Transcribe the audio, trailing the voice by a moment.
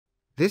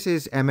This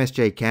is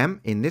MSJ Chem.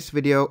 In this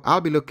video,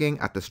 I'll be looking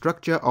at the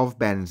structure of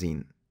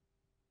benzene.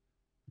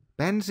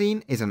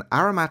 Benzene is an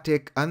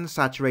aromatic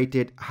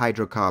unsaturated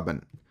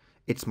hydrocarbon.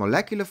 Its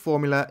molecular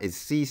formula is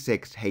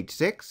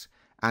C6H6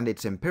 and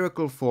its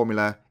empirical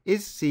formula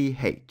is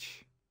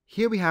CH.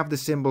 Here we have the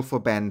symbol for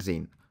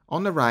benzene.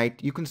 On the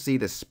right, you can see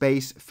the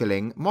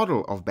space-filling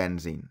model of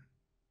benzene.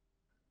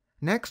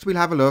 Next, we'll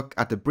have a look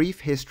at the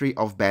brief history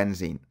of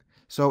benzene.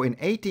 So in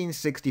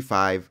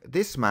 1865,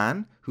 this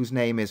man, whose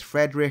name is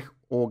Friedrich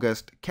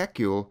August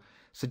Kekulé,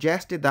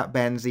 suggested that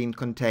benzene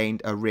contained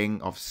a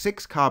ring of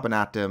 6 carbon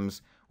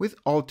atoms with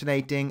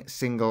alternating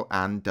single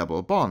and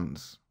double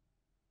bonds.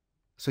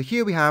 So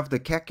here we have the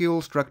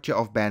Kekulé structure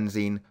of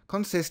benzene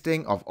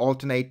consisting of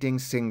alternating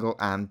single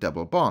and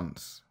double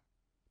bonds.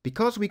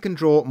 Because we can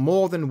draw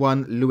more than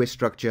one Lewis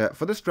structure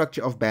for the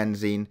structure of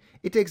benzene,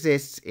 it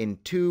exists in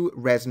 2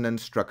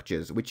 resonance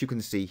structures, which you can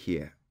see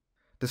here.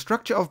 The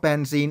structure of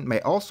benzene may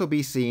also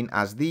be seen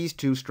as these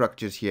 2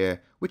 structures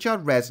here, which are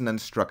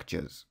resonance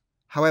structures.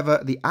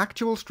 However, the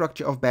actual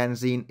structure of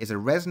benzene is a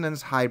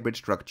resonance hybrid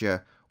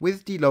structure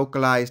with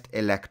delocalized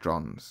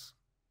electrons.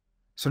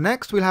 So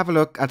next we'll have a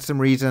look at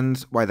some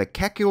reasons why the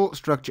Kekulé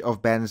structure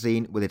of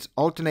benzene with its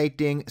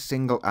alternating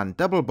single and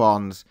double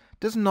bonds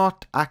does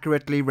not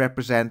accurately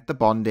represent the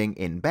bonding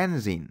in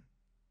benzene.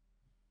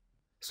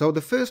 So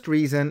the first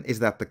reason is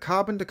that the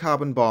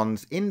carbon-to-carbon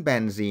bonds in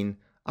benzene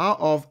are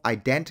of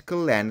identical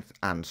length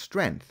and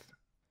strength.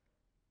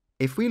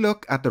 If we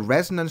look at the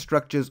resonance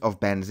structures of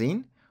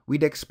benzene,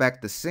 we'd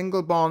expect the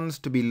single bonds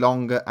to be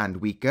longer and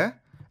weaker,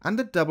 and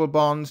the double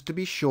bonds to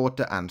be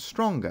shorter and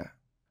stronger.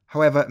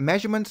 However,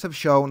 measurements have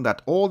shown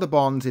that all the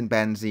bonds in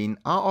benzene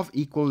are of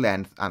equal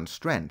length and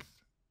strength.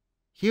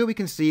 Here we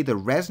can see the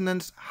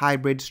resonance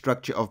hybrid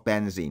structure of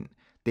benzene.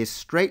 This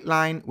straight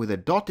line with a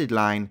dotted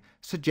line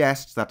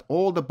suggests that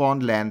all the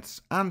bond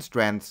lengths and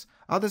strengths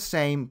are the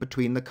same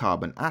between the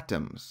carbon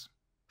atoms.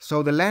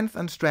 So the length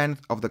and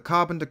strength of the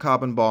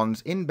carbon-to-carbon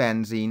bonds in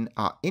benzene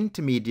are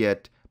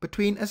intermediate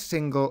between a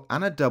single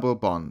and a double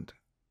bond.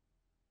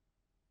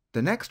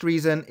 The next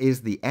reason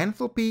is the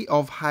enthalpy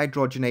of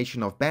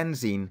hydrogenation of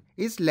benzene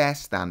is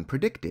less than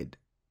predicted.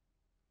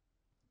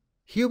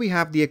 Here we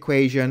have the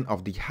equation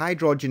of the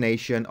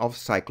hydrogenation of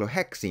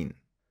cyclohexene.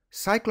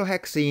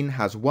 Cyclohexene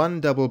has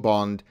 1 double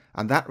bond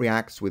and that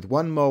reacts with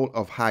 1 mole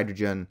of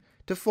hydrogen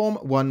to form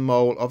 1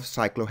 mole of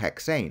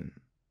cyclohexane.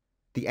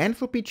 The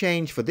enthalpy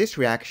change for this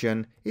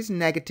reaction is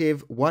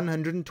negative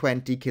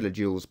 120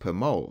 kilojoules per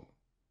mole.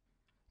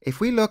 If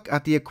we look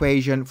at the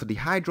equation for the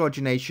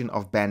hydrogenation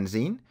of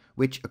benzene,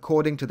 which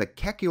according to the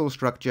Kekulé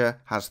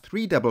structure has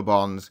 3 double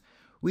bonds,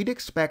 we'd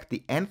expect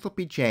the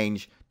enthalpy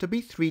change to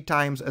be 3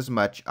 times as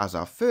much as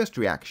our first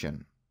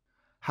reaction.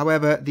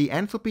 However, the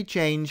enthalpy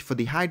change for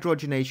the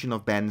hydrogenation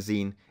of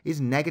benzene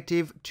is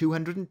negative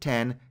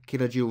 210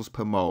 kilojoules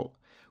per mole,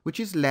 which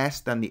is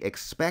less than the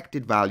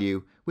expected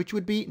value, which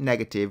would be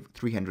negative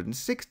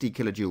 360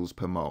 kilojoules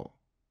per mole.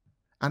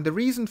 And the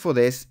reason for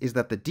this is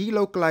that the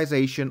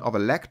delocalization of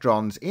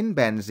electrons in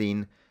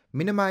benzene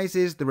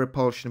minimizes the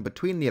repulsion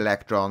between the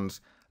electrons,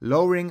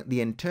 lowering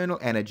the internal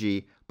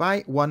energy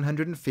by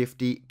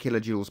 150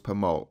 kilojoules per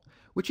mole,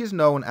 which is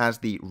known as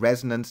the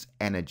resonance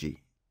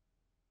energy.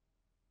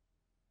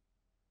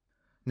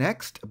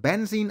 Next,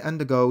 benzene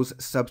undergoes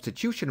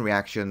substitution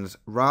reactions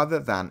rather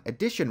than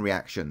addition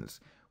reactions,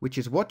 which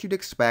is what you'd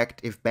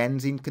expect if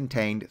benzene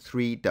contained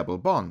 3 double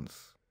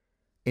bonds.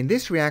 In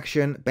this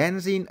reaction,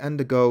 benzene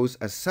undergoes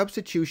a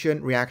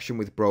substitution reaction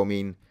with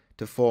bromine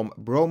to form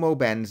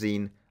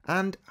bromobenzene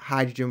and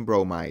hydrogen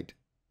bromide.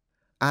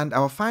 And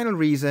our final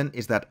reason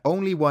is that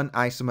only 1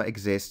 isomer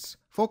exists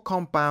for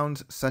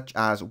compounds such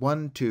as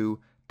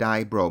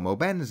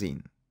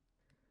 1,2-dibromobenzene.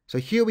 So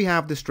here we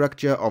have the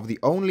structure of the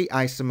only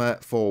isomer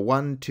for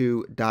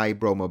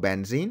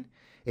 1,2-dibromobenzene.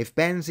 If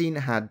benzene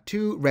had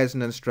 2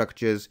 resonance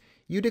structures,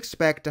 you'd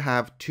expect to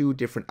have 2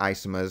 different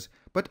isomers,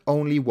 but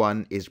only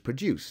 1 is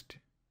produced.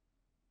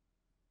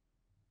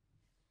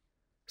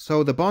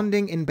 So the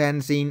bonding in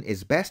benzene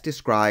is best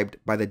described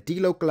by the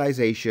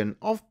delocalization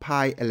of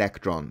pi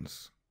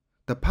electrons.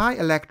 The pi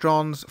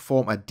electrons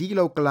form a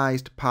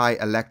delocalized pi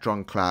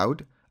electron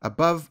cloud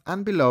above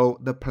and below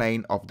the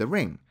plane of the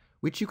ring,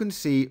 which you can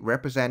see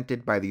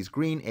represented by these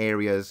green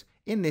areas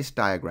in this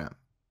diagram.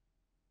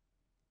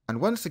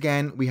 And once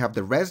again, we have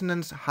the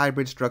resonance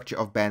hybrid structure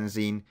of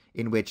benzene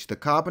in which the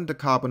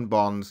carbon-to-carbon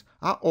bonds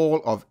are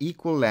all of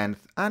equal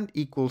length and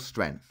equal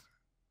strength.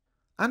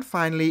 And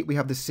finally, we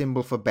have the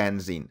symbol for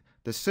benzene.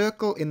 The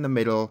circle in the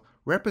middle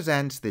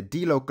represents the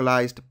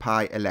delocalized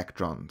pi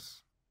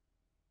electrons.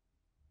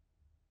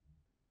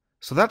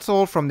 So that's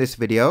all from this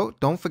video.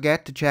 Don't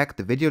forget to check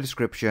the video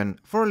description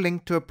for a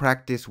link to a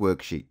practice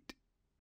worksheet.